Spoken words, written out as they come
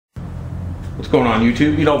What's going on,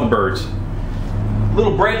 YouTube? Eat all the birds.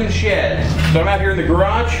 Little bread and shed. So I'm out here in the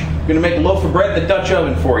garage. I'm gonna make a loaf of bread in the Dutch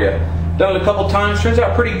oven for you. Done it a couple times. Turns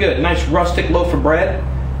out pretty good. Nice rustic loaf of bread.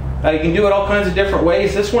 You can do it all kinds of different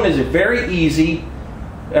ways. This one is a very easy,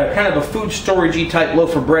 kind of a food storage-y type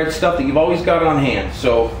loaf of bread, stuff that you've always got on hand.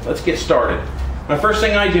 So let's get started. My first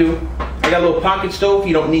thing I do, I got a little pocket stove.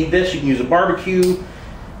 You don't need this. You can use a barbecue.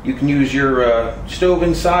 You can use your stove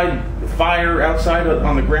inside, fire outside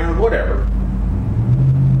on the ground, whatever.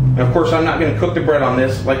 And of course, I'm not going to cook the bread on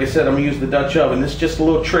this. Like I said, I'm going to use the Dutch oven. This is just a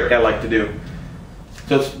little trick I like to do.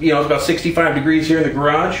 So it's, it's about 65 degrees here in the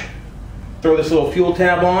garage. Throw this little fuel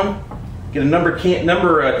tab on. Get a number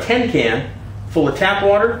 10 can full of tap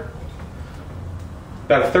water.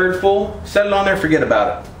 About a third full. Set it on there. Forget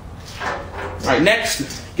about it. All right.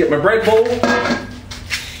 Next, get my bread bowl.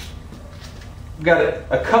 Got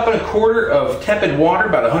a cup and a quarter of tepid water,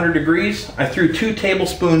 about 100 degrees. I threw 2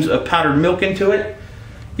 tablespoons of powdered milk into it.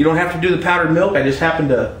 You don't have to do the powdered milk. I just happen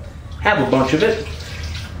to have a bunch of it,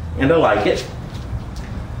 and I like it.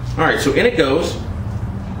 All right, so in it goes.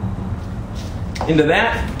 Into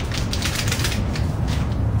that,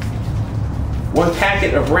 1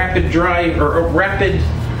 packet of rapid dry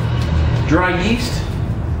yeast.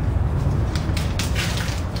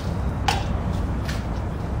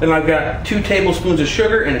 Then I've got 2 tablespoons of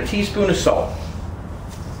sugar and a teaspoon of salt.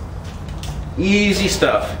 Easy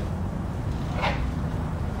stuff.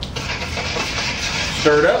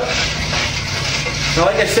 Stir it up. Now,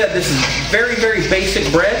 like I said, this is very, very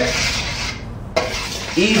basic bread.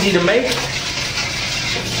 Easy to make.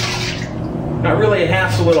 Not really a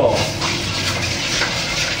hassle at all.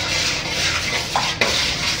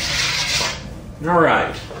 All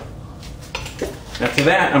right. After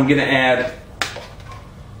that, I'm going to add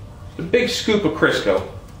a big scoop of Crisco.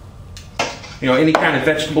 Any kind of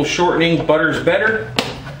vegetable shortening, butter's better.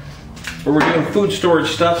 But we're doing food storage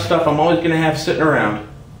stuff I'm always going to have sitting around.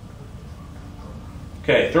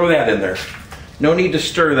 Okay, throw that in there. No need to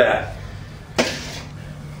stir that.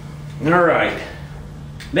 All right.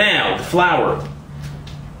 Now, the flour.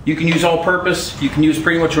 You can use all-purpose. You can use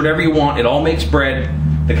pretty much whatever you want. It all makes bread.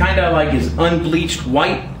 The kind I like is unbleached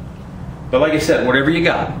white. But like I said, whatever you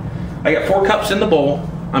got. I got 4 cups in the bowl.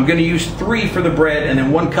 I'm going to use 3 for the bread and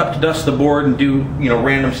then 1 cup to dust the board and do,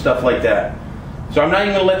 random stuff like that. So I'm not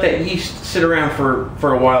even going to let that yeast sit around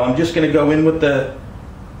for a while. I'm just going to go in with the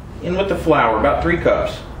flour, about 3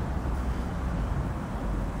 cups.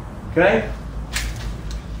 Okay?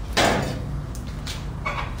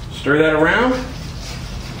 Stir that around.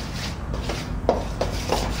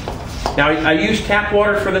 Now I use tap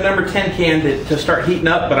water for the number 10 can to start heating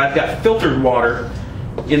up, but I've got filtered water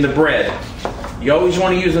in the bread. You always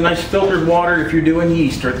want to use a nice filtered water if you're doing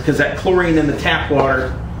yeast, because that chlorine in the tap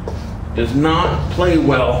water does not play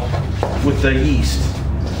well with the yeast.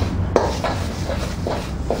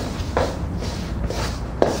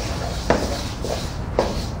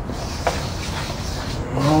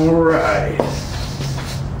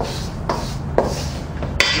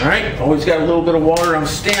 Alright, always got a little bit of water on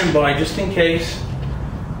standby just in case.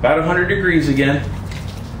 About 100 degrees again.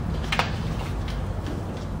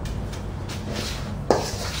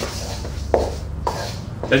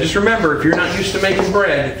 Now just remember, if you're not used to making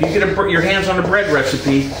bread, if you get your hands on a bread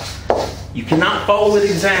recipe, you cannot follow it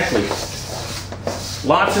exactly.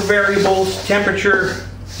 Lots of variables, temperature,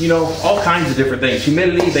 all kinds of different things.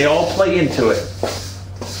 Humidity, they all play into it.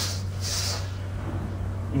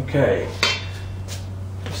 Okay.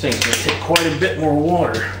 This thing's going to take quite a bit more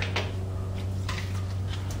water.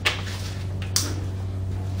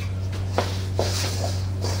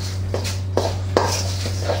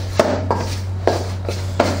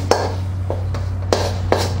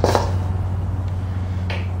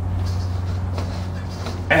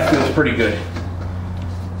 That feels pretty good.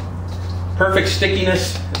 Perfect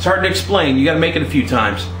stickiness. It's hard to explain. You got to make it a few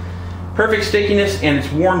times. Perfect stickiness, and it's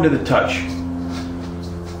warm to the touch.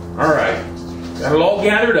 All right. Got it all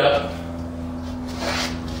gathered up.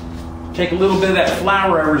 Take a little bit of that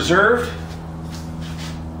flour I reserved.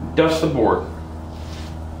 Dust the board.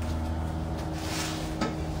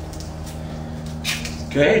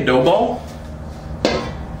 Okay, dough ball.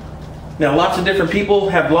 Now lots of different people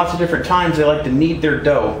have lots of different times they like to knead their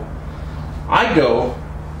dough. I go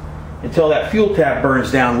until that fuel tab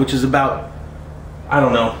burns down, which is about, I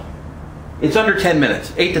don't know, it's under 10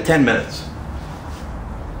 minutes, 8 to 10 minutes.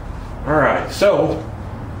 Alright, so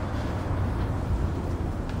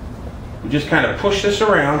we just kind of push this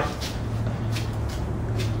around.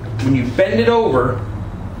 When you bend it over,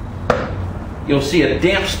 you'll see a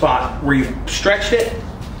damp spot where you've stretched it.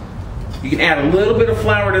 You can add a little bit of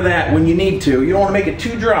flour to that when you need to. You don't want to make it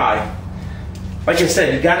too dry. Like I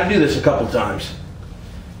said, you got to do this a couple times.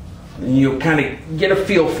 And you'll kind of get a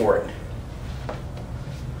feel for it.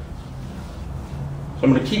 So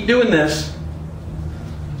I'm going to keep doing this.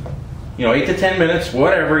 8 to 10 minutes,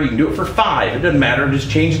 whatever. You can do it for 5. It doesn't matter. Just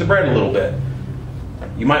change the bread a little bit.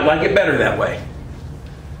 You might like it better that way.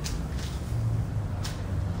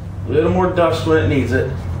 A little more dust when it needs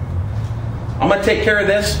it. I'm going to take care of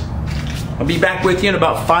this. I'll be back with you in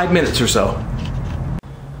about 5 minutes or so.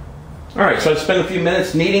 Alright, so I spent a few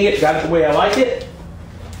minutes kneading it, got it the way I like it.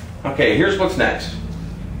 Okay, here's what's next.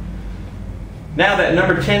 Now that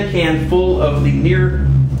number 10 can full of the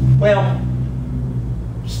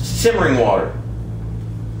simmering water.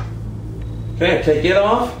 Okay, I take it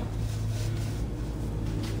off.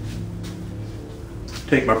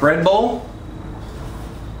 Take my bread bowl.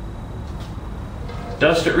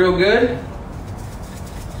 Dust it real good.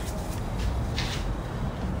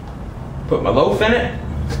 Put my loaf in it.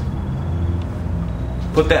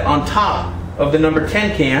 Put that on top of the number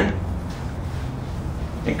 10 can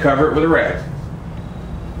and cover it with a rag.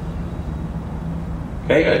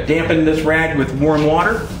 Okay, I dampen this rag with warm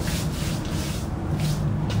water.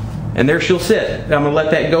 And there she'll sit. I'm going to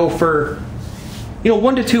let that go for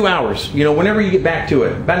 1 to 2 hours. Whenever you get back to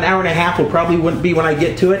it. About an hour and a half will probably be when I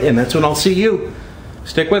get to it, and that's when I'll see you.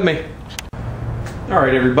 Stick with me.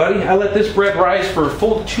 Alright everybody, I let this bread rise for a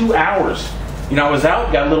full 2 hours. I was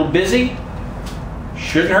out, got a little busy.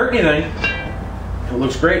 Shouldn't hurt anything. It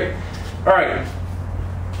looks great. Alright.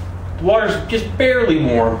 The water's just barely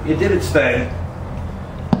warm. It did its thing.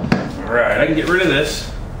 Alright, I can get rid of this.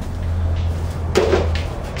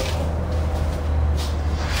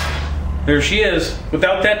 There she is.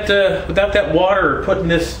 Without that water, or putting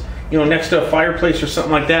this, next to a fireplace or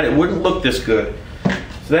something like that, it wouldn't look this good.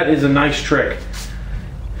 So that is a nice trick.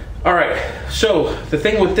 Alright, so the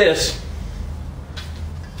thing with this,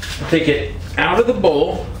 I'll take it out of the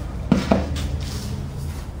bowl.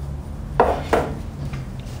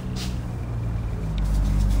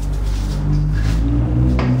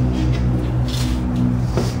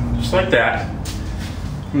 Just like that.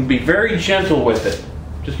 I'm going to be very gentle with it.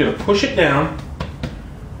 Just going to push it down.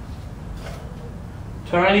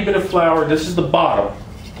 Tiny bit of flour. This is the bottom.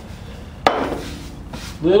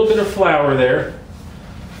 Little bit of flour there.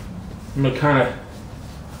 I'm going to kind of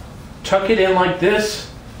tuck it in like this.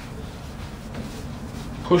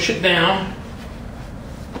 Push it down,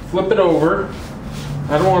 flip it over.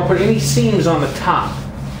 I don't want to put any seams on the top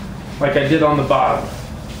like I did on the bottom.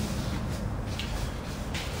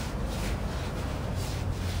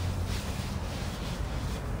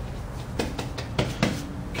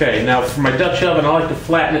 Okay, now for my Dutch oven, I like to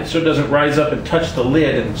flatten it so it doesn't rise up and touch the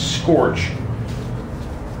lid and scorch.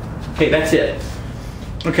 Okay, that's it.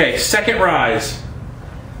 Okay, second rise.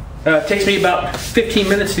 It takes me about 15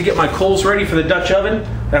 minutes to get my coals ready for the Dutch oven.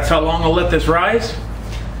 That's how long I'll let this rise.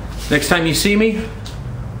 Next time you see me,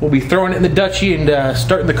 we'll be throwing it in the Dutchie and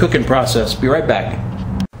starting the cooking process. Be right back.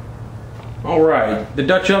 Alright, the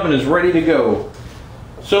Dutch oven is ready to go.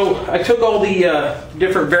 So I took all the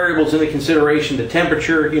different variables into consideration, the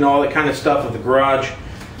temperature, all that kind of stuff of the garage.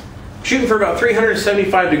 Shooting for about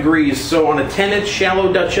 375 degrees, so on a 10-inch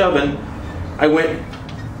shallow Dutch oven, I went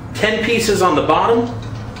 10 pieces on the bottom,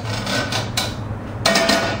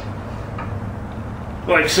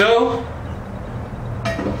 like so,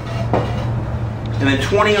 and then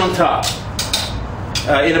 20 on top.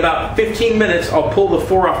 In about 15 minutes, I'll pull the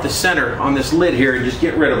 4 off the center on this lid here and just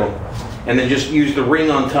get rid of them, and then just use the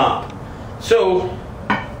ring on top. So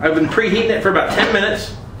I've been preheating it for about 10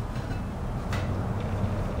 minutes,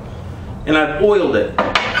 and I've oiled it.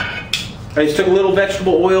 I just took a little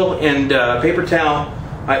vegetable oil and paper towel.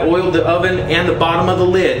 I oiled the oven and the bottom of the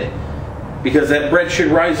lid, because that bread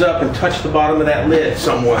should rise up and touch the bottom of that lid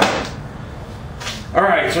somewhat.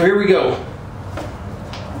 Alright, so here we go.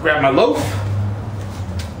 Grab my loaf,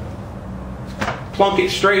 plunk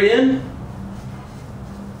it straight in.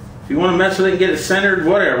 If you want to mess with it and get it centered,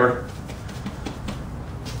 whatever.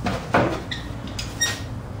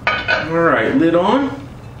 Alright, lid on.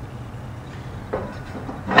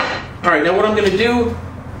 Alright, now what I'm going to do,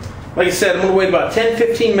 like I said, I'm going to wait about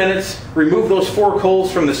 10-15 minutes, remove those 4 coals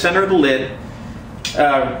from the center of the lid.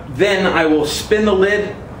 Then I will spin the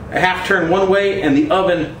lid a half turn one way and the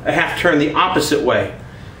oven a half turn the opposite way.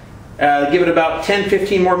 Give it about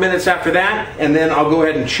 10-15 more minutes after that, and then I'll go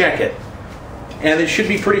ahead and check it. And it should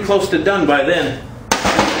be pretty close to done by then.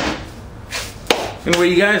 Anyway,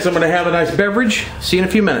 you guys, I'm going to have a nice beverage. See you in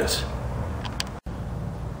a few minutes.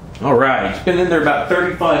 Alright, it's been in there about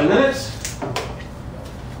 35 minutes.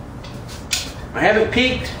 I haven't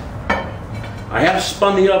peeked. I have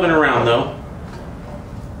spun the oven around though.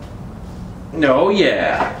 Oh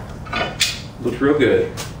yeah. Looks real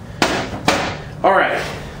good. All right.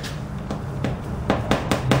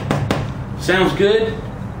 Sounds good.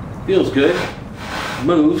 Feels good.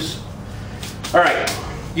 Moves. All right.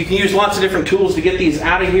 You can use lots of different tools to get these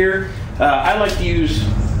out of here. I like to use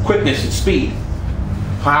quickness and speed.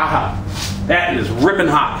 Ha ha. That is ripping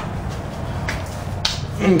hot.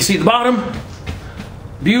 You can see the bottom.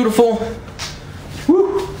 Beautiful.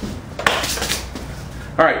 Woo.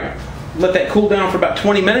 All right. Let that cool down for about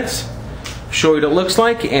 20 minutes. Show you what it looks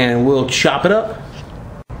like, and we'll chop it up.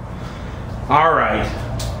 All right.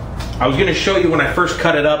 I was going to show you when I first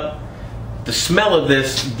cut it up. The smell of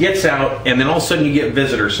this gets out, and then all of a sudden you get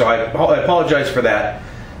visitors. So I apologize for that.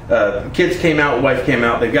 Kids came out, wife came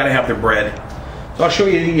out. They've got to have their bread. So I'll show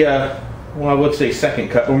you the, well, I would say second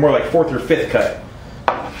cut, but more like fourth or fifth cut.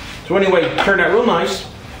 So anyway, turned out real nice.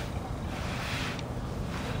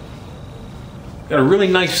 Got a really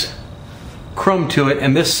nice crumb to it,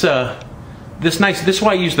 and this is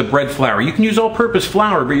why I use the bread flour. You can use all-purpose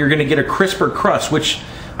flour, but you're going to get a crisper crust, which,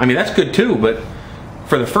 I mean, that's good too, but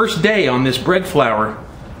for the first day on this bread flour,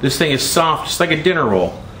 this thing is soft, just like a dinner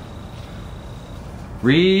roll.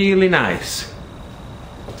 Really nice.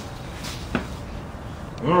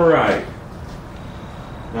 All right.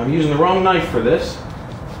 Now I'm using the wrong knife for this.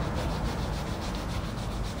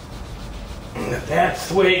 That's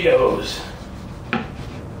the way it goes.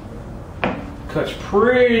 Cuts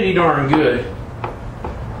pretty darn good.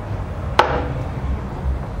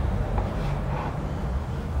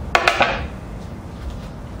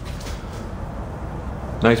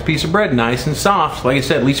 Nice piece of bread, nice and soft. Like I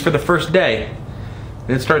said, at least for the first day.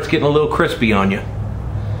 Then it starts getting a little crispy on you.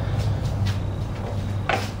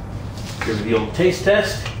 Here's the old taste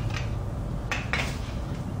test.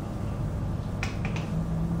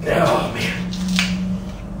 Oh man.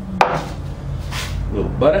 A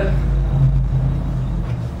little butter.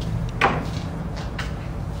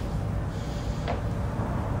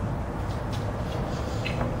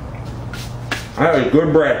 That is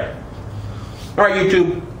good bread. All right,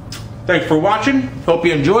 YouTube. Thanks for watching. Hope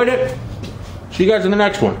you enjoyed it. See you guys in the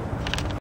next one.